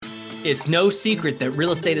It's no secret that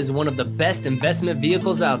real estate is one of the best investment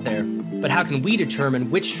vehicles out there, but how can we determine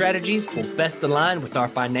which strategies will best align with our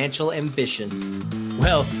financial ambitions?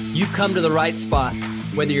 Well, you've come to the right spot.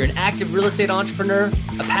 Whether you're an active real estate entrepreneur,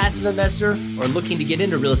 a passive investor, or looking to get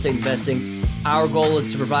into real estate investing, our goal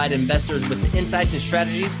is to provide investors with the insights and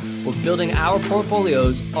strategies for building our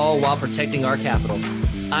portfolios, all while protecting our capital.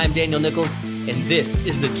 I'm Daniel Nichols, and this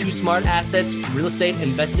is the Too Smart Assets Real Estate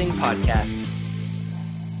Investing Podcast.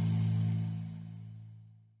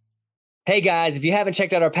 Hey guys, if you haven't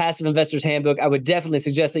checked out our Passive Investor's Handbook, I would definitely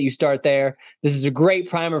suggest that you start there. This is a great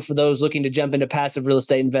primer for those looking to jump into passive real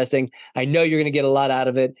estate investing. I know you're going to get a lot out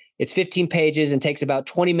of it. It's 15 pages and takes about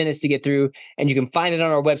 20 minutes to get through, and you can find it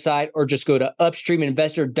on our website or just go to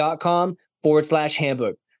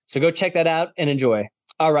upstreaminvestor.com/handbook. So go check that out and enjoy.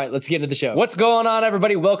 All right, let's get into the show. What's going on,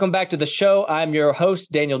 everybody? Welcome back to the show. I'm your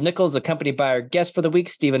host, Daniel Nichols, accompanied by our guest for the week,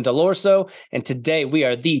 Stephen Delorso. And today we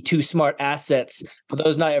are the Too Smart Assets. For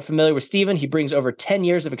those not familiar with Stephen, he brings over 10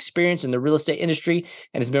 years of experience in the real estate industry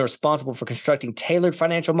and has been responsible for constructing tailored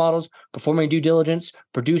financial models, performing due diligence,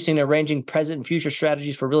 producing and arranging present and future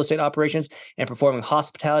strategies for real estate operations, and performing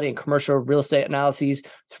hospitality and commercial real estate analyses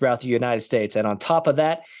throughout the United States. And on top of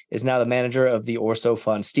that, is now the manager of the Orso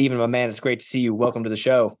Fund. Stephen, my man, it's great to see you. Welcome to the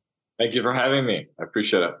show. Thank you for having me. I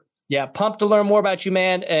appreciate it. Yeah, pumped to learn more about you,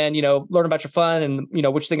 man, and learn about your fund and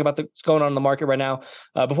what you think about what's going on in the market right now.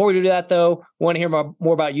 Before we do that, though, want to hear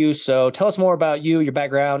more about you. So tell us more about you, your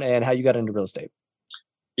background, and how you got into real estate.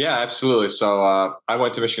 Yeah, absolutely. So I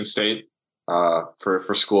went to Michigan State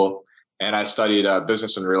for school, and I studied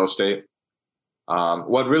business and real estate.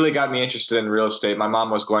 What really got me interested in real estate, my mom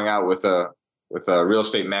was going out with a real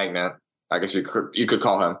estate magnate, I guess you could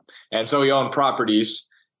call him. And so he owned properties,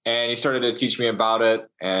 and he started to teach me about it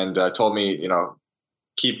and told me,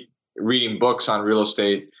 keep reading books on real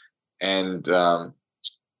estate. And,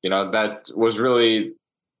 that was really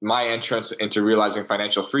my entrance into realizing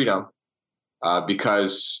financial freedom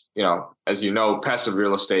because, as you know, passive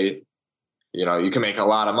real estate, you can make a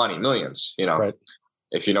lot of money, millions, right,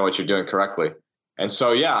 if you know what you're doing correctly. And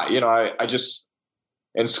so, I just,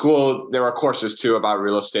 in school, there were courses too about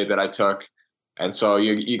real estate that I took. And so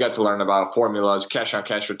you got to learn about formulas, cash on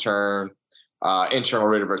cash return, internal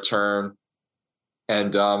rate of return.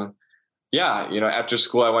 And after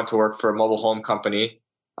school, I went to work for a mobile home company,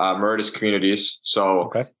 Meritus Communities.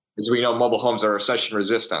 So as we know, mobile homes are recession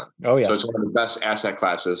resistant. Oh, yeah. So it's one of the best asset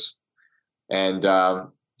classes. And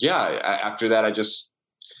after that,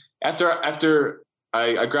 after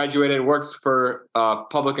I graduated, worked for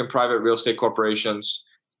public and private real estate corporations,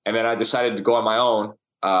 and then I decided to go on my own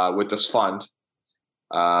with this fund,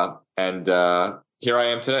 and here I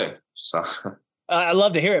am today. So I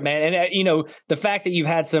love to hear it, man. And the fact that you've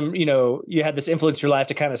had some, you had this influence in your life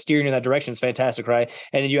to kind of steer you in that direction is fantastic, right?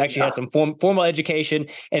 And then you actually had some formal education,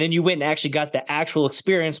 and then you went and actually got the actual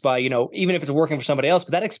experience by, even if it's working for somebody else,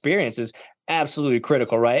 but that experience is absolutely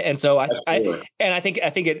critical, right? And so I think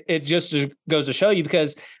it just goes to show you,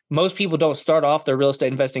 because most people don't start off their real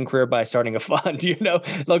estate investing career by starting a fund.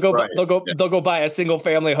 They'll go buy a single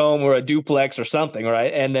family home or a duplex or something,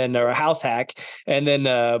 right? And then or a house hack, and then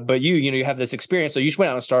but you have this experience, so you just went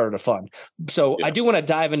out and started a fund. So I do want to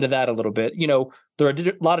dive into that a little bit. There are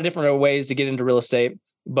a lot of different ways to get into real estate,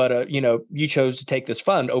 but you chose to take this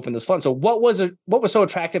fund, open this fund. So what was so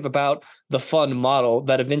attractive about the fund model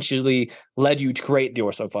that eventually led you to create the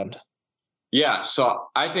Orso Fund? Yeah, so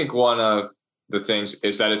I think one of the things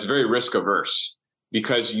is that it's very risk averse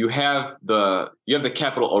because you have the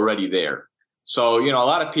capital already there. So a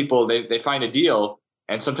lot of people they find a deal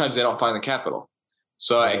and sometimes they don't find the capital.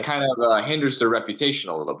 So It kind of hinders their reputation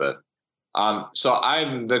a little bit. So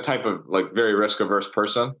I'm the type of very risk averse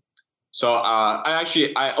person. So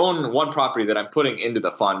I own one property that I'm putting into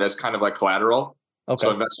the fund as kind of like collateral. Okay.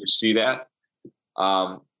 So investors see that.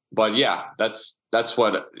 But yeah, that's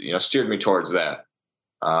what steered me towards that.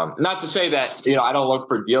 Not to say that I don't look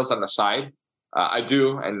for deals on the side. I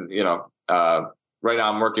do, and right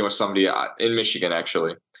now I'm working with somebody in Michigan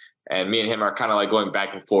actually, and me and him are kind of going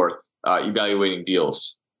back and forth, evaluating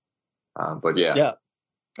deals. But yeah. Yeah.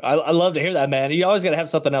 I love to hear that, man. You always got to have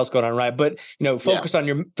something else going on, right? But focus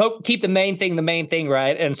on keep the main thing,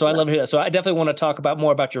 right? And so I love to hear that. So I definitely want to talk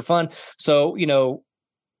more about your fund. So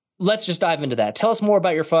let's just dive into that. Tell us more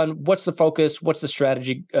about your fund. What's the focus? What's the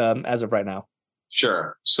strategy as of right now?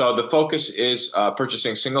 Sure. So the focus is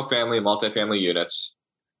purchasing single family, multifamily units,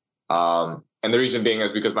 and the reason being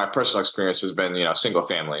is because my personal experience has been single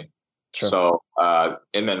family. Sure. So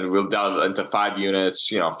and then we'll delve into 5 units,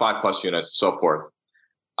 5+ units, so forth.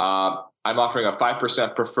 I'm offering a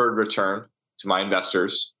 5% preferred return to my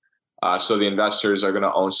investors. So the investors are going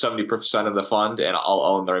to own 70% of the fund, and I'll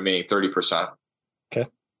own the remaining 30%. Okay.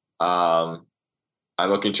 I'm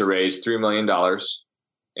looking to raise $3 million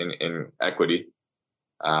in equity.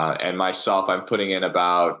 And myself, I'm putting in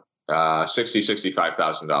about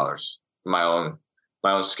 $65,000, my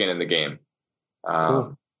own skin in the game.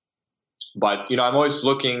 Cool. But, I'm always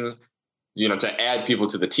looking, to add people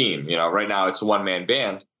to the team. Right now it's a one-man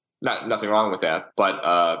band. Nothing wrong with that.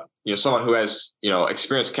 But, someone who has,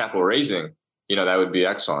 experienced capital raising, that would be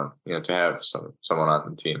excellent, to have someone on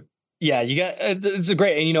the team. Yeah, you got it's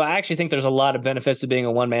great, and I actually think there's a lot of benefits to being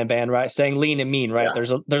a one man band, right? Staying lean and mean, right?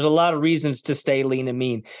 Yeah. There's a lot of reasons to stay lean and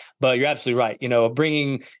mean, but you're absolutely right.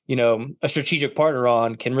 Bringing a strategic partner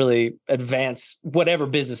on can really advance whatever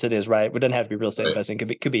business it is, right? It doesn't have to be real estate investing;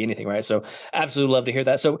 could be anything, right? So, absolutely love to hear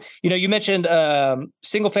that. So, you mentioned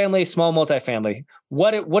single family, small multifamily.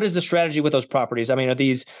 What is the strategy with those properties? I mean, are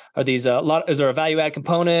these a lot? Is there a value add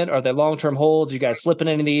component? Are they long term holds? You guys flipping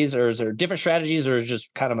any of these, or is there different strategies, or is it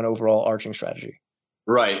just kind of an overall arching strategy?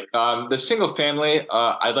 Right. The single family,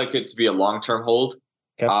 I'd like it to be a long-term hold.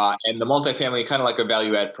 Okay. And the multifamily, kind of like a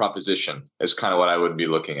value add proposition, is kind of what I would be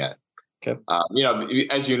looking at. Okay.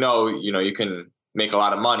 As you can make a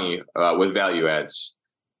lot of money with value adds.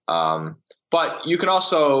 But you can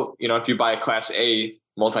also, if you buy a Class A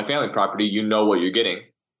multifamily property, you know what you're getting.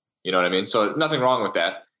 You know what I mean? So nothing wrong with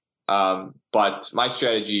that. But my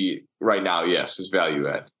strategy right now, yes, is value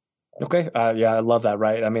add. Okay. Yeah, I love that.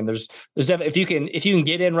 Right. I mean, there's definitely, if you can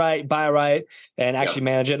get in right, buy right, and actually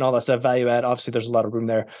manage it and all that stuff, value add, obviously there's a lot of room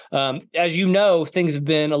there. As you know, things have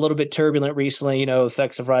been a little bit turbulent recently.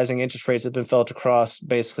 Effects of rising interest rates have been felt across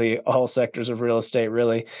basically all sectors of real estate,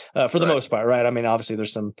 really, for the most part. Right. I mean, obviously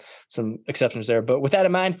there's some exceptions there, but with that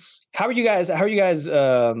in mind, how are you guys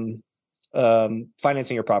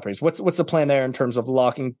financing your properties? What's the plan there in terms of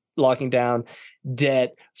locking down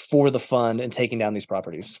debt for the fund and taking down these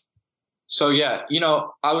properties? So yeah,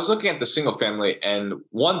 I was looking at the single family, and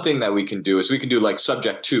one thing that we can do is we can do like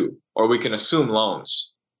subject to, or we can assume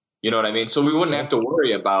loans. You know what I mean? So we wouldn't have to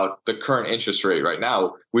worry about the current interest rate right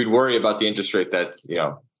now. We'd worry about the interest rate that,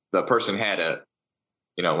 the person had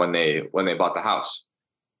when they bought the house.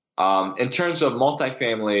 In terms of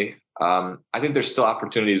multifamily, I think there's still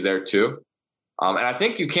opportunities there too. And I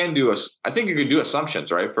think you can do assumptions,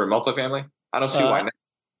 right? For multifamily. I don't see why not.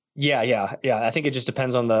 Yeah. I think it just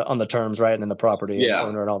depends on the terms, right, and the property and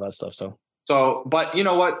owner and all that stuff. So, but you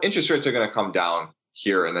know what? Interest rates are going to come down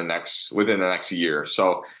here within the next year.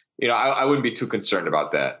 So, I wouldn't be too concerned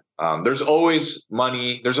about that. There's always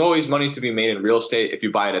money. There's always money to be made in real estate if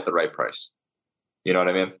you buy it at the right price. You know what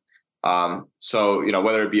I mean? So,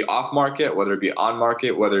 whether it be off market, whether it be on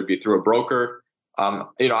market, whether it be through a broker,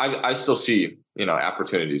 I still see,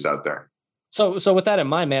 opportunities out there. So with that in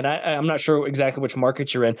mind, man, I'm not sure exactly which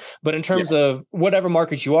market you're in, but in terms of whatever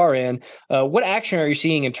market you are in, what action are you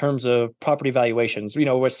seeing in terms of property valuations?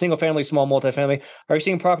 With single family, small multifamily, are you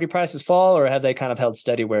seeing property prices fall, or have they kind of held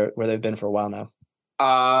steady where they've been for a while now?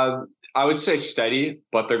 I would say steady,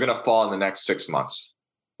 but they're going to fall in the next 6 months.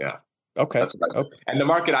 Yeah. Okay. And the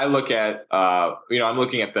market I look at, I'm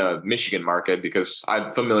looking at the Michigan market because I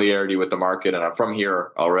have familiarity with the market and I'm from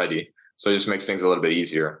here already. So it just makes things a little bit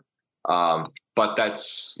easier. But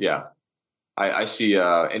that's, I see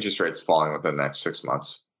interest rates falling within the next 6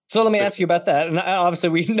 months. So let me ask you about that. And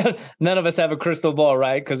obviously, none of us have a crystal ball,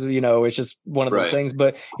 right? Because it's just one of those things.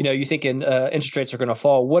 But you thinking interest rates are going to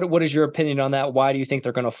fall. What is your opinion on that? Why do you think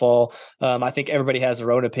they're going to fall? I think everybody has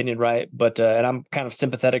their own opinion, right? But and I'm kind of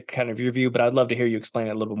sympathetic, kind of your view. But I'd love to hear you explain it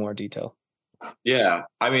a little bit more in detail. Yeah,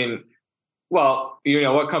 I mean, well,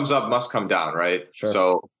 what comes up must come down, right? Sure.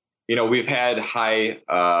 So we've had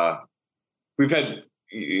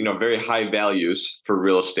very high values for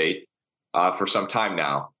real estate for some time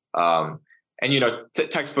now. And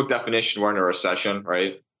textbook definition, we're in a recession,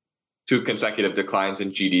 right? 2 consecutive declines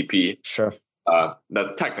in GDP. Sure.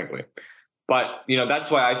 That technically, but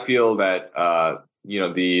that's why I feel that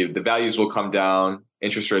the values will come down,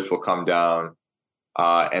 interest rates will come down,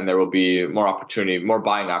 and there will be more opportunity, more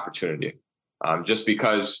buying opportunity, just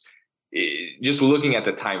because. Just looking at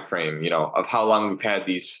the time frame, of how long we've had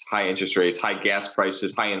these high interest rates, high gas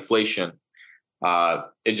prices, high inflation,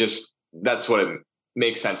 that's what it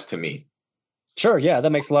makes sense to me. Sure. Yeah, that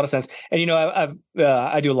makes a lot of sense. And,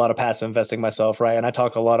 I do a lot of passive investing myself, right? And I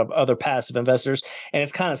talk to a lot of other passive investors, and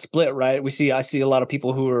it's kind of split, right? I see a lot of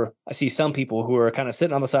people I see some people who are kind of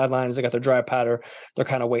sitting on the sidelines. They got their dry powder. They're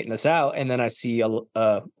kind of waiting this out. And then I see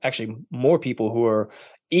actually more people who are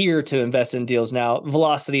eager to invest in deals now.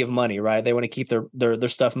 Velocity of money, right? They want to keep their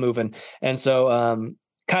stuff moving. And so,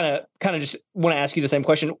 kind of just want to ask you the same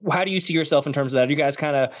question. How do you see yourself in terms of that? Are you guys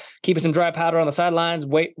kind of keeping some dry powder on the sidelines,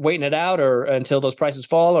 waiting it out, or until those prices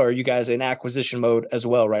fall, or are you guys in acquisition mode as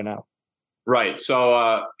well right now? Right.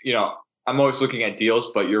 So, I'm always looking at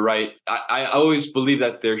deals, but you're right. I always believe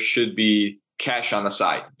that there should be cash on the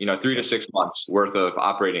side, 3 to 6 months worth of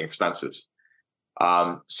operating expenses.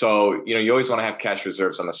 So, you always want to have cash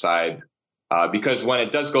reserves on the side, because when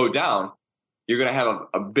it does go down, you're going to have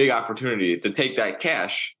a big opportunity to take that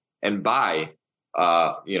cash and buy,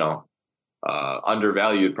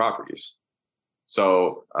 undervalued properties.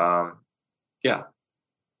 So, yeah.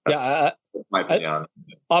 That's my opinion on it.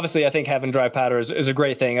 Obviously, I think having dry powder is a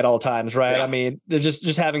great thing at all times, right? Yeah. I mean,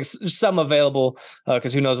 just having some available,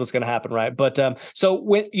 because who knows what's going to happen, right? But so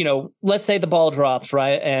when let's say the ball drops,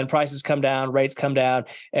 right, and prices come down, rates come down,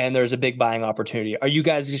 and there's a big buying opportunity. Are you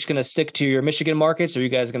guys just going to stick to your Michigan markets, or are you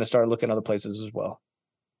guys going to start looking other places as well?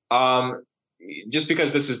 Just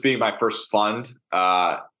because this is being my first fund,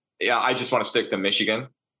 I just want to stick to Michigan.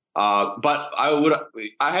 But I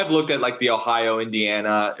have looked at like the Ohio,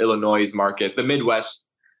 Indiana, Illinois market, the Midwest.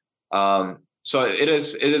 So it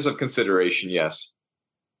is a consideration. Yes.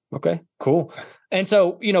 Okay, cool. And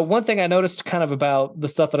so, one thing I noticed kind of about the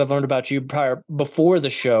stuff that I've learned about you before the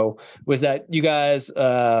show was that you guys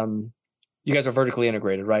are vertically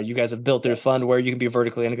integrated, right? You guys have built their fund where you can be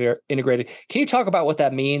vertically integrated. Can you talk about what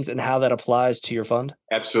that means and how that applies to your fund?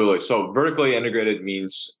 Absolutely. So vertically integrated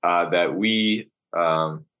means that we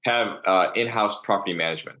have in-house property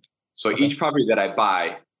management. So each property that I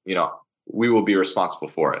buy, we will be responsible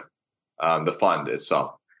for it, the fund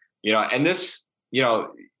itself. And this,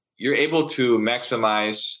 you're able to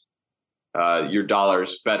maximize your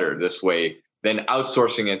dollars better this way than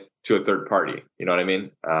outsourcing it to a third party. You know what I mean?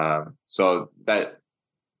 So that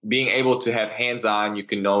being able to have hands-on, you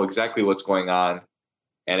can know exactly what's going on,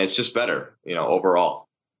 and it's just better, overall.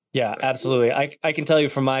 Yeah, absolutely. I can tell you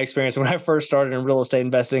from my experience, when I first started in real estate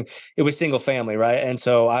investing, it was single family, right? And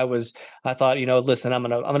so I thought, listen, I'm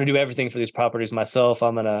gonna do everything for these properties myself.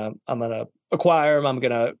 I'm gonna acquire them. I'm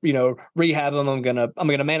gonna, rehab them. I'm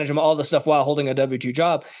gonna manage them, all the stuff while holding a W-2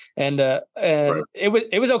 job. And Right.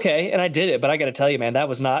 it was okay, and I did it. But I got to tell you, man, that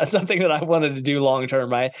was not something that I wanted to do long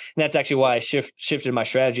term, right? And that's actually why I shifted my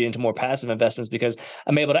strategy into more passive investments, because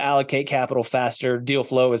I'm able to allocate capital faster. Deal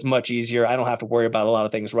flow is much easier. I don't have to worry about a lot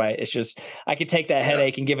of things, right? It's just I could take that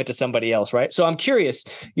headache and give it to somebody else, right? So I'm curious,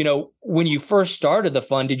 when you first started the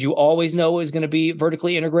fund, did you always know it was going to be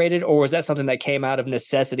vertically integrated, or was that something that came out of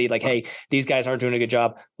necessity? Like, hey, these guys aren't doing a good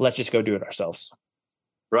job. Let's just go do it ourselves.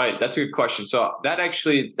 Right. That's a good question. So that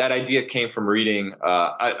idea came from reading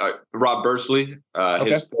Rob Bersley,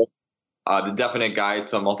 his book, The Definite Guide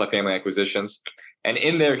to Multifamily Acquisitions. And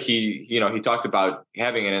in there, he talked about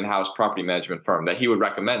having an in-house property management firm that he would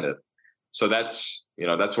recommend it. So that's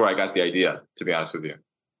where I got the idea, to be honest with you.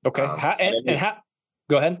 Okay.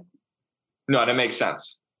 Go ahead. No, that makes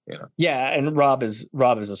sense. Yeah, and Rob is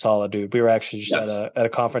a solid dude. We were actually just at a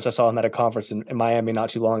conference. I saw him at a conference in Miami not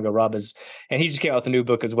too long ago. And he just came out with a new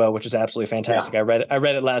book as well, which is absolutely fantastic. Yeah. I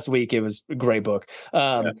read it last week. It was a great book.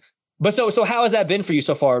 But so how has that been for you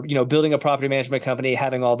so far? Building a property management company,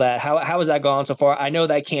 having all that. How has that gone so far? I know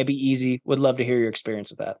that can't be easy. Would love to hear your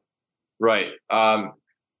experience with that. Right.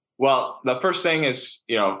 Well, the first thing is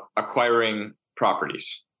acquiring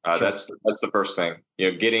properties. Sure. That's the first thing.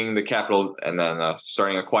 Getting the capital and then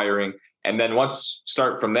starting acquiring, and then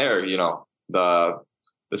start from there. The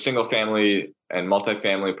single family and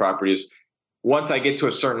multifamily properties. Once I get to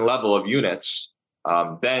a certain level of units,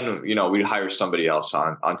 then we'd hire somebody else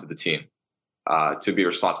onto the team to be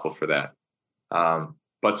responsible for that.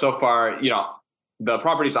 But so far, the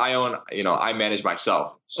properties I own, I manage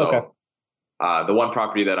myself. So the one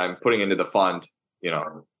property that I'm putting into the fund,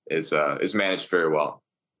 is managed very well.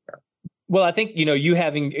 Well, I think, you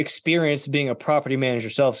having experience being a property manager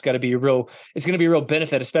yourself it's going to be a real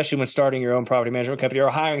benefit, especially when starting your own property management company or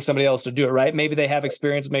hiring somebody else to do it, right? Maybe they have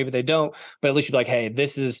experience, maybe they don't, but at least you'd be like, hey,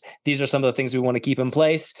 these are some of the things we want to keep in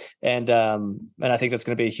place. And I think that's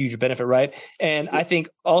going to be a huge benefit, right? And I think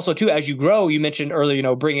also too, as you grow, you mentioned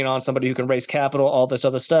earlier, bringing on somebody who can raise capital, all this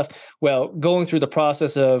other stuff. Well, going through the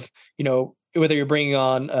process of, whether you're bringing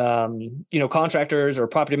on, contractors or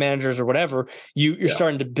property managers or whatever, you're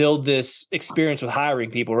starting to build this experience with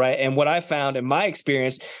hiring people, right? And what I found in my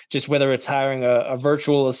experience, just whether it's hiring a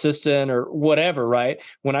virtual assistant or whatever, right?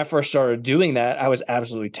 When I first started doing that, I was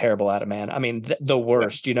absolutely terrible at it, man. I mean, the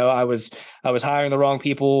worst. I was hiring the wrong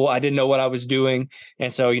people. I didn't know what I was doing,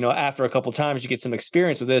 and so after a couple of times, you get some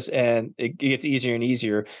experience with this, and it gets easier and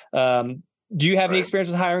easier. Do you have any experience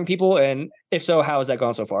with hiring people? And if so, how has that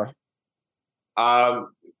gone so far?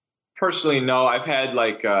 personally, no. I've had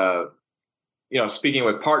like speaking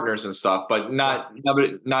with partners and stuff, but not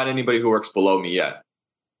anybody who works below me yet.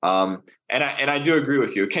 And I do agree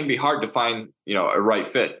with you. It can be hard to find a right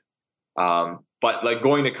fit. But like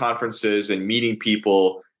going to conferences and meeting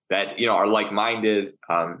people that are like-minded,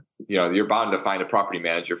 you're bound to find a property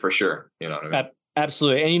manager for sure. You know what I mean?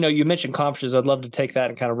 Absolutely. And you mentioned conferences. I'd love to take that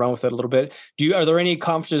and kind of run with it a little bit. Are there any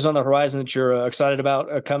conferences on the horizon that you're excited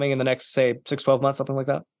about coming in the next, say, 6-12 months, something like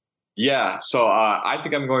that? Yeah. So I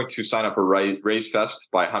think I'm going to sign up for Raise Fest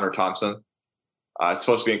by Hunter Thompson. It's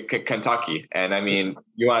supposed to be in Kentucky. And I mean,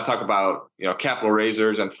 you want to talk about, capital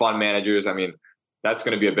raisers and fund managers. I mean, that's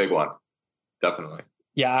going to be a big one. Definitely.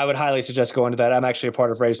 Yeah, I would highly suggest going to that. I'm actually a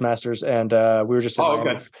part of Raise Masters, and we were just in Miami.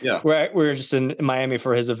 Okay. Yeah, we were just in Miami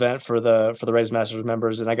for his event for the Raise Masters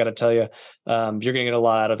members, and I got to tell you, you're going to get a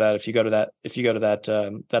lot out of that if you go to that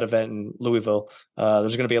event in Louisville.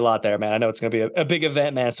 There's going to be a lot there, man. I know it's going to be a big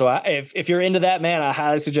event, man. So if you're into that, man, I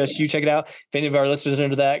highly suggest you check it out. If any of our listeners are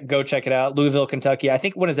into that, go check it out. Louisville, Kentucky. I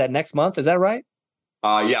think when is that, next month? Is that right?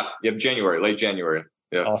 Yeah, January, late January.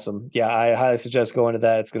 Yeah. Awesome. Yeah, I highly suggest going to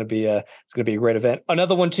that. It's going to be a great event.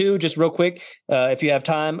 Another one too, just real quick. If you have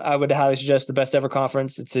time, I would highly suggest the Best Ever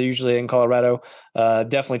Conference. It's usually in Colorado.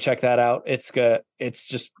 Definitely check that out. It's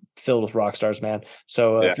just filled with rock stars, man.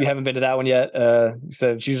 So if you haven't been to that one yet,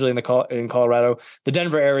 so it's usually in Colorado, the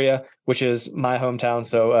Denver area, which is my hometown.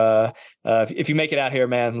 So if you make it out here,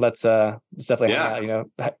 man, let's definitely hang out,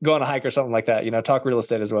 go on a hike or something like that. Talk real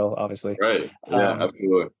estate as well, obviously. Right. Yeah,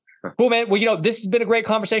 absolutely. Cool, man. Well, this has been a great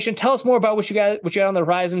conversation. Tell us more about what you got on the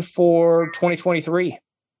horizon for 2023.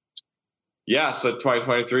 Yeah, so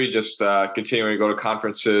 2023, just continuing to go to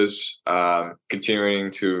conferences,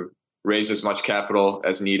 continuing to raise as much capital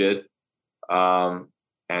as needed, and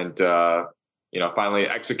finally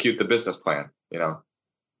execute the business plan. And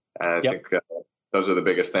I think those are the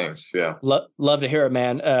biggest things. Yeah. Love to hear it,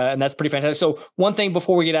 man. And that's pretty fantastic. So one thing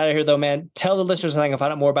before we get out of here though, man, tell the listeners how they can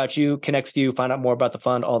find out more about you, connect with you, find out more about the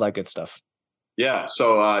fund, all that good stuff. Yeah.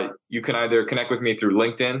 So you can either connect with me through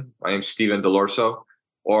LinkedIn. My name's Steven Dell'Orso,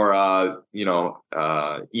 or,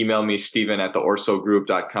 email me,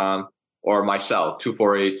 steven@theorsogroup.com, or my cell,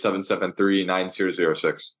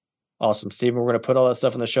 248-773-9006. Awesome. Steven, we're going to put all that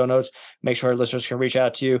stuff in the show notes. Make sure our listeners can reach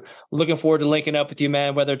out to you. Looking forward to linking up with you,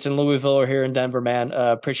 man, whether it's in Louisville or here in Denver, man.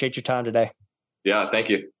 Appreciate your time today. Yeah, thank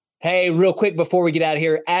you. Hey, real quick before we get out of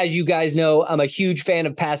here, as you guys know, I'm a huge fan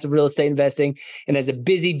of passive real estate investing. And as a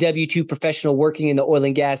busy W-2 professional working in the oil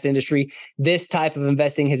and gas industry, this type of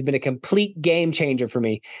investing has been a complete game changer for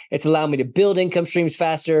me. It's allowed me to build income streams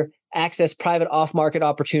faster, access private off-market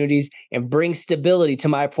opportunities, and bring stability to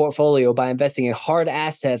my portfolio by investing in hard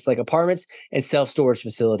assets like apartments and self-storage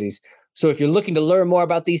facilities. So if you're looking to learn more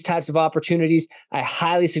about these types of opportunities, I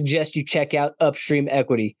highly suggest you check out Upstream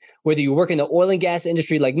Equity. Whether you work in the oil and gas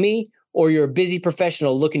industry like me, or you're a busy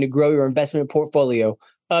professional looking to grow your investment portfolio,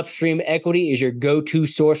 Upstream Equity is your go-to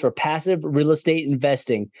source for passive real estate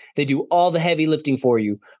investing. They do all the heavy lifting for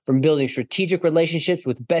you, from building strategic relationships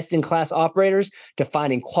with best-in-class operators to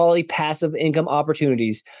finding quality passive income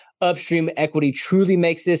opportunities. Upstream Equity truly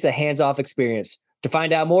makes this a hands-off experience. To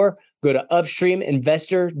find out more, go to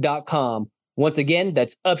upstreaminvestor.com. Once again,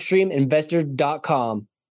 that's upstreaminvestor.com.